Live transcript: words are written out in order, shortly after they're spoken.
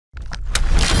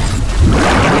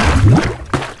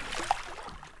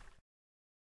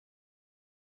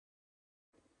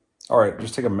All right,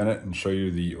 just take a minute and show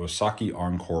you the Osaki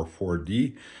Encore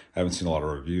 4D. I haven't seen a lot of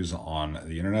reviews on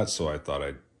the internet, so I thought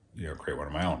I'd create one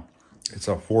of my own. It's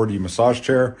a 4D massage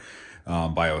chair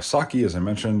by Osaki. As I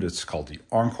mentioned, it's called the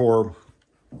Encore.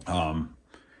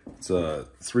 It's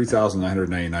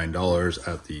 $3,999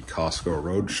 at the Costco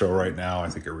Roadshow right now. I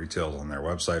think it retails on their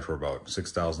website for about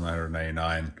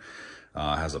 $6,999.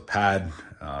 Has a pad.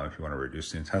 If you want to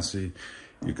reduce the intensity,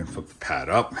 you can flip the pad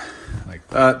up like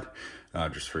that.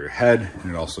 Just for your head,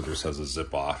 and it also just has a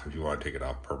zip off if you want to take it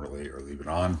off permanently or leave it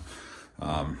on.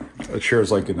 The chair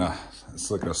is like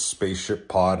it's like a spaceship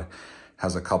pod.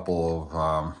 Has a couple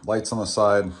of lights on the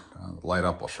side. Light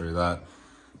up, I'll show you that.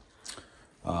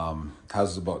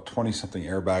 Has about 20 something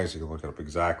airbags. You can look it up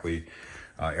exactly.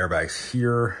 Airbags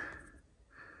here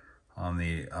on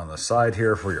the side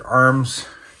here for your arms.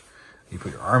 You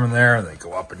put your arm in there and they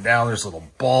go up and down. There's a little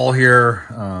ball here.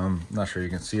 Not sure you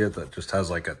can see it. That just has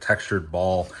like a textured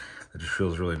ball that just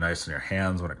feels really nice in your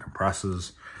hands when it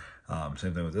compresses.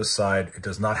 Same thing with this side. It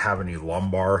does not have any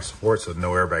lumbar support, so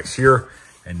no airbags here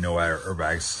and no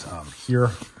airbags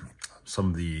here. Some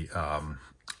of the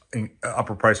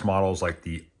upper price models like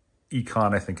the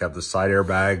Econ, I think, have the side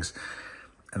airbags,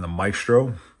 and the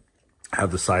Maestro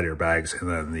have the side airbags, and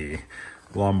then the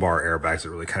lumbar airbags that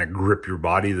really kind of grip your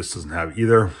body. This doesn't have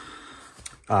either.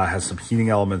 Has some heating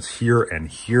elements here and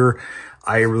here.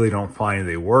 I really don't find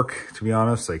they work, to be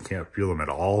honest. I can't feel them at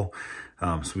all.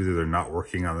 So either they're not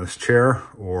working on this chair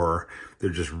or they're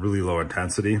just really low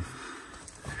intensity.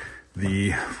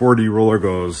 The 4D roller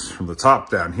goes from the top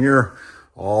down here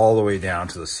all the way down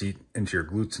to the seat into your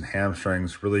glutes and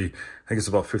hamstrings. Really, I think it's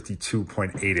about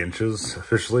 52.8 inches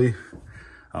officially.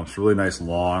 It's a really nice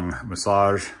long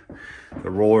massage. The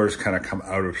rollers kind of come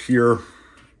out of here.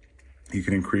 You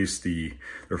can increase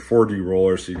they're 4D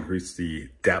rollers, so you can increase the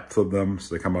depth of them.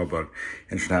 So they come out about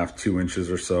 1.5 to 2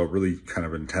 inches or so. Really kind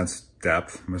of intense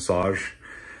depth massage.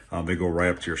 They go right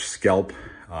up to your scalp,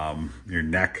 your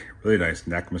neck. Really nice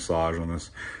neck massage on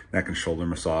this, neck and shoulder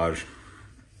massage.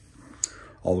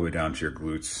 All the way down to your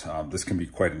glutes. This can be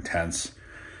quite intense.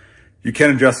 You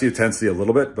can adjust the intensity a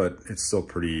little bit, but it's still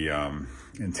pretty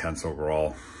intense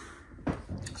overall.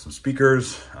 Some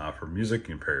speakers for music.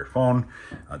 You can pair your phone.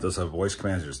 It does have voice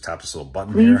commands. You just tap this little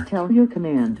button here. Please tell your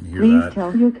command. Please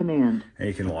tell your command. And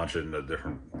you can launch it into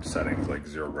different settings like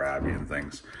zero gravity and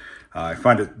things. I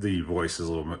find the voice is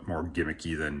a little bit more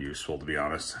gimmicky than useful, to be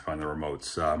honest. I find the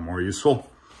remotes more useful.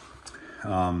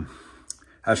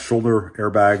 Has shoulder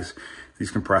airbags. These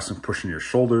compress and push in your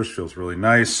shoulders. Feels really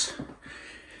nice.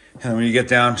 And when you get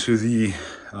down to the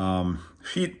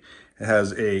feet, it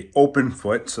has a open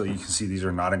foot, so you can see these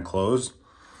are not enclosed.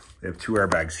 They have two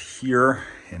airbags here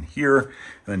and here, and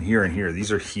then here and here.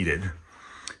 These are heated.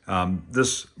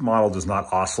 This model does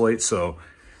not oscillate, so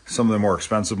some of the more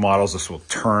expensive models, this will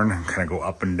turn and kind of go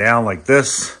up and down like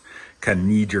this, kind of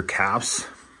knead your calves.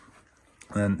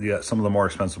 And yeah, some of the more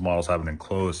expensive models have an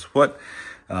enclosed foot.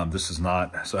 This is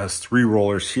not. So it has 3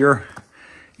 rollers here.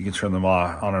 You can turn them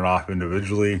on and off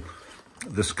individually.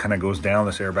 This kind of goes down,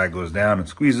 this airbag goes down and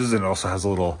squeezes, and it also has a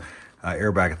little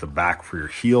airbag at the back for your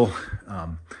heel.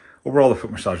 Overall, the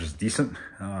foot massage is decent.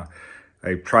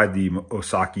 I tried the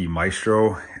Osaki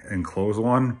Maestro enclosed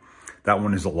one. That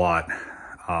one is a lot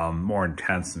more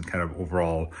intense and kind of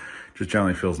overall just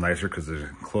generally feels nicer because it's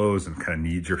enclosed and kind of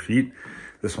kneads your feet.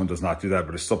 This one does not do that,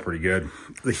 but it's still pretty good.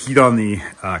 The heat on the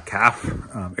calf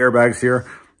airbags here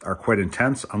are quite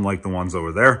intense, unlike the ones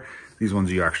over there. These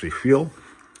ones you actually feel.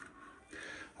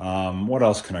 What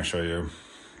else can I show you?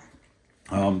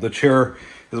 The chair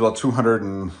is about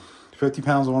 250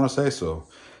 pounds, I want to say, so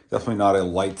definitely not a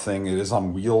light thing. It is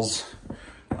on wheels,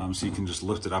 so you can just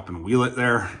lift it up and wheel it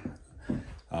there.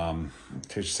 It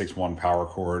just takes one power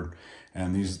cord,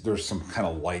 and there's some kind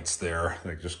of lights there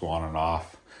that just go on and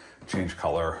off, change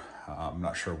color. I'm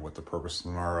not sure what the purpose of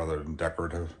them are other than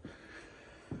decorative.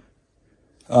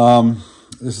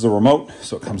 This is a remote,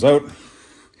 so it comes out.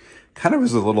 Kind of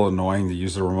is a little annoying to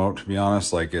use the remote, to be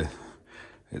honest. Like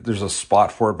there's a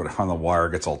spot for it, but I find the wire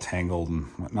gets all tangled and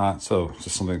whatnot. So it's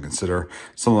just something to consider.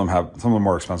 Some of the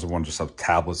more expensive ones just have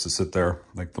tablets that sit there,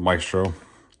 like the Maestro.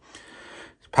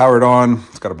 It's powered on.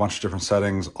 It's got a bunch of different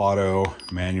settings: auto,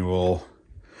 manual.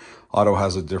 Auto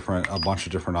has a bunch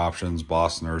of different options: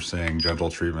 boss nursing, gentle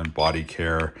treatment, body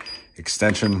care,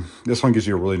 extension. This one gives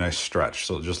you a really nice stretch,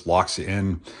 so it just locks you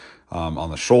in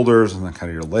on the shoulders and then kind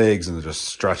of your legs, and it just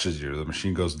stretches you. The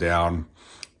machine goes down.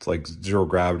 It's like zero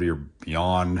gravity or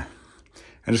beyond,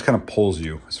 and just kind of pulls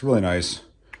you. It's really nice.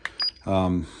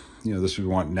 This would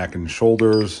want neck and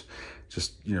shoulders,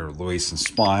 just waist and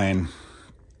spine.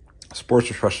 Sports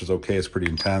refresh is okay. It's pretty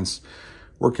intense.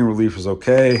 Working relief is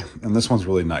okay. And this one's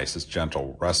really nice. It's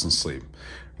gentle, rest and sleep.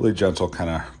 Really gentle kind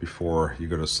of before you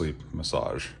go to sleep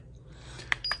massage.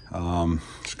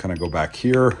 Just kind of go back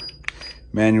here.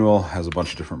 Manual has a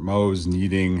bunch of different modes: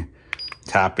 kneading,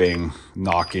 tapping,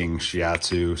 knocking,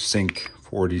 shiatsu, sync,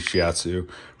 4D shiatsu,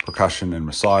 percussion, and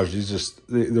massage. These just,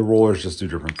 the rollers just do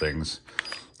different things.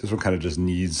 This one kind of just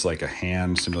needs like a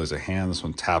hand, simulates a hand. This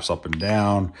one taps up and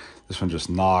down. This one just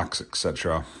knocks,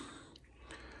 etc.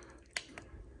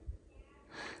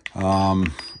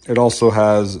 It also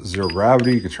has zero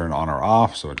gravity. You can turn it on or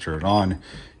off. So I turn it on,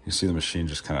 you see the machine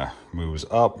just kind of moves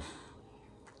up,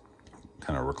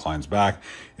 kind of reclines back.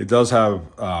 It does have,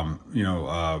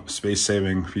 space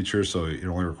saving features. So it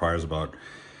only requires about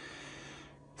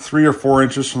 3 or 4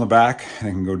 inches from the back, and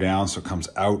it can go down. So it comes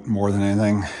out more than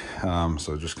anything.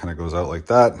 So it just kind of goes out like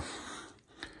that.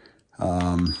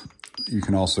 You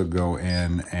can also go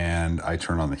in and I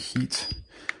turn on the heat.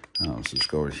 So just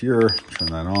go over here, turn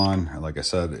that on. And like I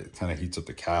said, it kind of heats up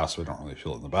the calf, so I don't really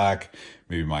feel it in the back.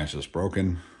 Maybe mine's just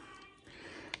broken.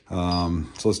 So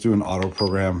let's do an auto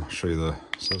program. I'll show you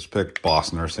so let's pick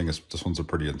Boss Nursing. This one's a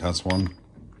pretty intense one.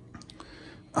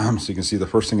 So you can see the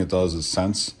first thing it does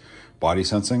is body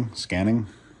sensing, scanning.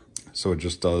 So it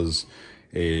just does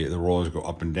the rollers go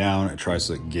up and down. It tries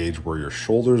to gauge where your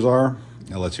shoulders are.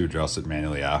 It lets you adjust it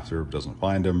manually after if it doesn't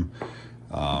find them.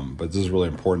 But this is really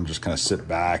important. Just kind of sit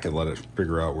back and let it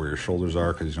figure out where your shoulders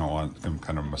are, because you don't want them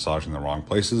kind of massaging the wrong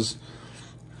places.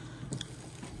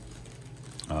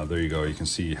 There you go. You can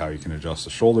see how you can adjust the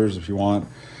shoulders if you want.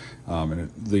 And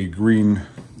the green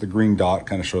dot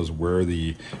kind of shows where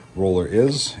the roller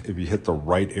is. If you hit the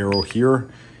right arrow here,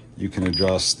 you can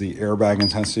adjust the airbag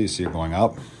intensity. See it going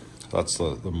up. That's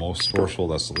the most forceful.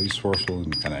 That's the least forceful,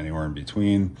 and kind of anywhere in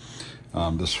between.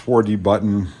 This 4D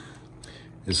button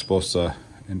is supposed to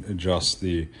adjust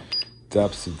the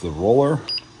depth of the roller,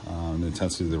 the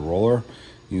intensity of the roller.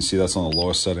 You can see that's on the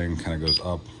lowest setting, kind of goes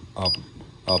up, up,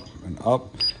 up, and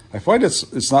up. I find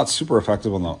it's not super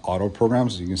effective on the auto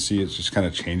programs. You can see it just kind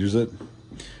of changes it,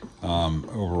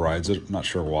 overrides it. I'm not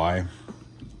sure why,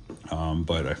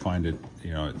 but I find it,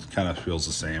 it kind of feels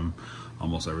the same,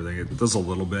 almost everything. It does a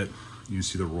little bit. You can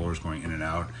see the rollers going in and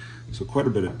out, so quite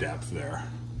a bit of depth there.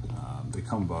 They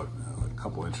come about a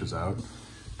couple inches out.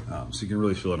 So you can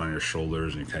really feel it on your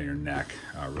shoulders and kind of your neck,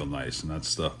 real nice. And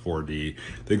that's the 4D.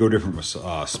 They go different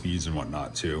speeds and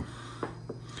whatnot too.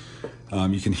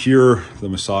 You can hear the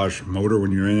massage motor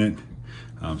when you're in it.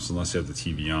 So unless you have the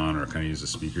TV on or kind of use the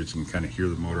speakers, you can kind of hear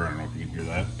the motor. I don't know if you can hear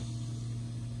that.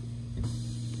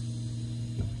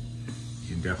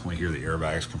 You can definitely hear the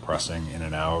airbags compressing in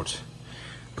and out.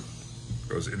 It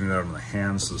goes in and out on the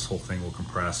hands, so this whole thing will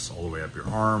compress all the way up your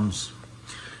arms.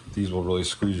 These will really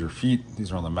squeeze your feet.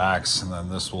 These are on the max, and then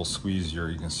this will squeeze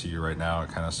you can see right now, it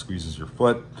kind of squeezes your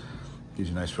foot. Gives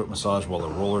you a nice foot massage while the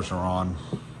rollers are on.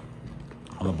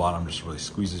 On the bottom, just really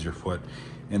squeezes your foot.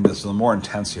 And so the more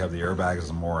intense you have the airbags,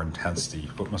 the more intense the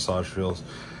foot massage feels.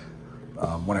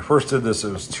 When I first did this,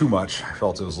 it was too much. I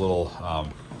felt it was a little,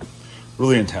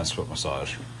 really intense foot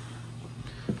massage.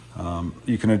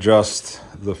 You can adjust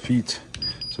the feet.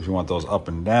 So if you want those up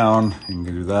and down, you can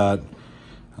do that.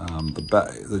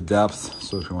 The depth,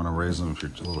 so if you want to raise them, if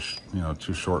you're a little,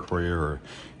 too short for you, or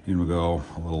you can go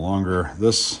a little longer.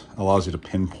 This allows you to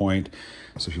pinpoint.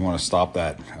 So if you want to stop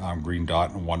that green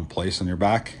dot in one place on your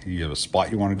back, you have a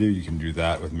spot you want to do, you can do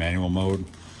that with manual mode.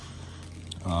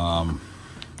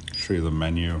 Show you the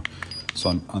menu.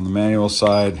 So on the manual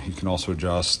side, you can also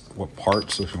adjust what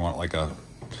part. So if you want like a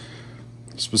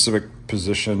specific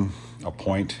position, a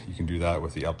point, you can do that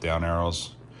with the up-down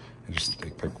arrows. And just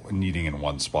pick kneading in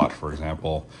one spot, for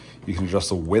example. You can adjust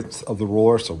the width of the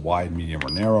roller, so wide, medium,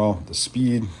 or narrow. The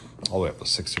speed, all the way up to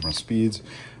 6 different speeds.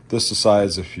 This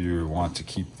decides if you want to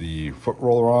keep the foot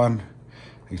roller on.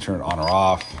 You can turn it on or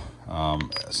off.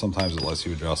 Sometimes it lets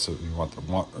you adjust it. You want the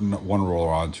one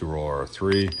roller on, 2 roller, or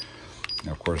 3. And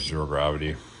of course, zero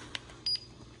gravity.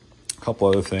 A couple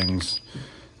other things.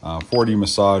 4D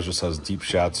massage just has deep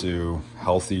shiatsu,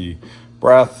 healthy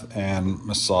breath, and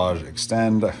massage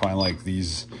extend. I find like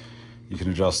these, you can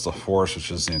adjust the force,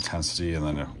 which is the intensity, and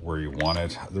then where you want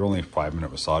it. They're only 5-minute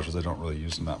massages. I don't really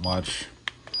use them that much.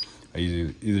 I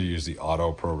either use the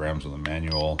auto programs or the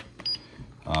manual.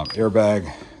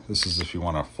 Airbag. This is if you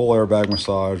want a full airbag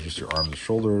massage, just your arms and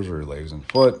shoulders, or your legs and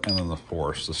foot, and then the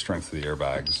force, the strength of the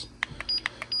airbags.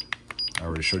 I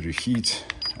already showed you heat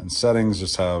and settings.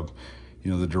 Just have,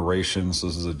 the duration. So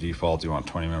this is a default. You want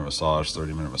 20-minute massage,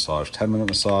 30-minute massage, 10-minute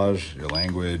massage, your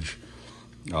language.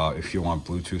 If you want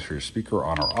Bluetooth for your speaker,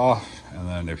 on or off. And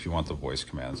then if you want the voice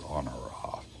commands, on or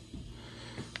off.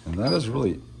 And that is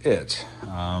really it.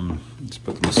 Just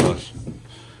put the massage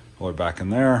roller back in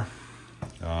there.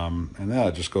 And yeah,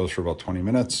 it just goes for about 20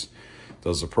 minutes,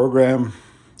 does the program,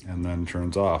 and then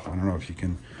turns off. I don't know if you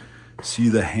can see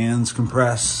the hands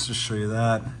compress, just show you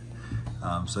that.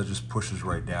 So it just pushes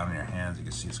right down in your hands. You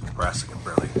can see it's compressed. I can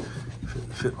barely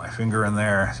fit my finger in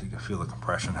there, so you can feel the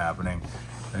compression happening.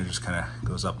 And it just kind of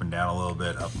goes up and down a little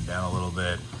bit, up and down a little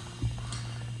bit,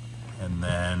 and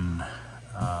then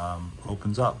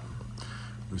opens up,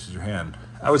 loosens your hand.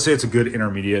 I would say it's a good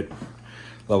intermediate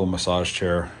level massage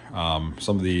chair.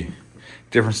 Some of the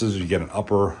differences, you get an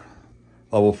upper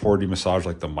level 4D massage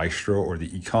like the Maestro or the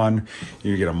Econ,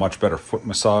 you get a much better foot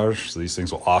massage. So these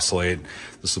things will oscillate.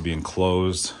 This will be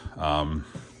enclosed,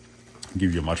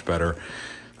 give you a much better.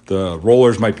 The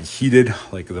rollers might be heated,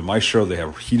 like the Maestro, they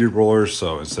have heated rollers.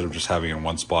 So instead of just having it in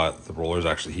one spot, the rollers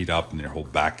actually heat up and your whole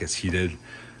back gets heated.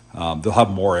 They'll have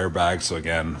more airbags. So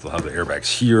again, they'll have the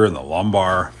airbags here in the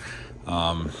lumbar.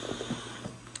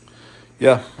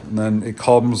 Yeah, and then it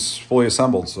comes fully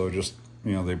assembled. So just,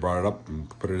 you know, they brought it up and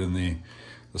put it in the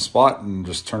spot and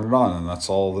just turn it on, and that's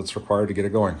all that's required to get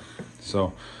it going.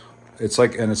 So it's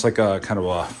like a kind of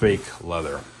a fake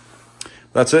leather.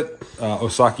 That's it.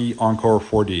 Osaki Encore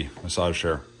 4D massage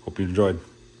chair. Hope you enjoyed.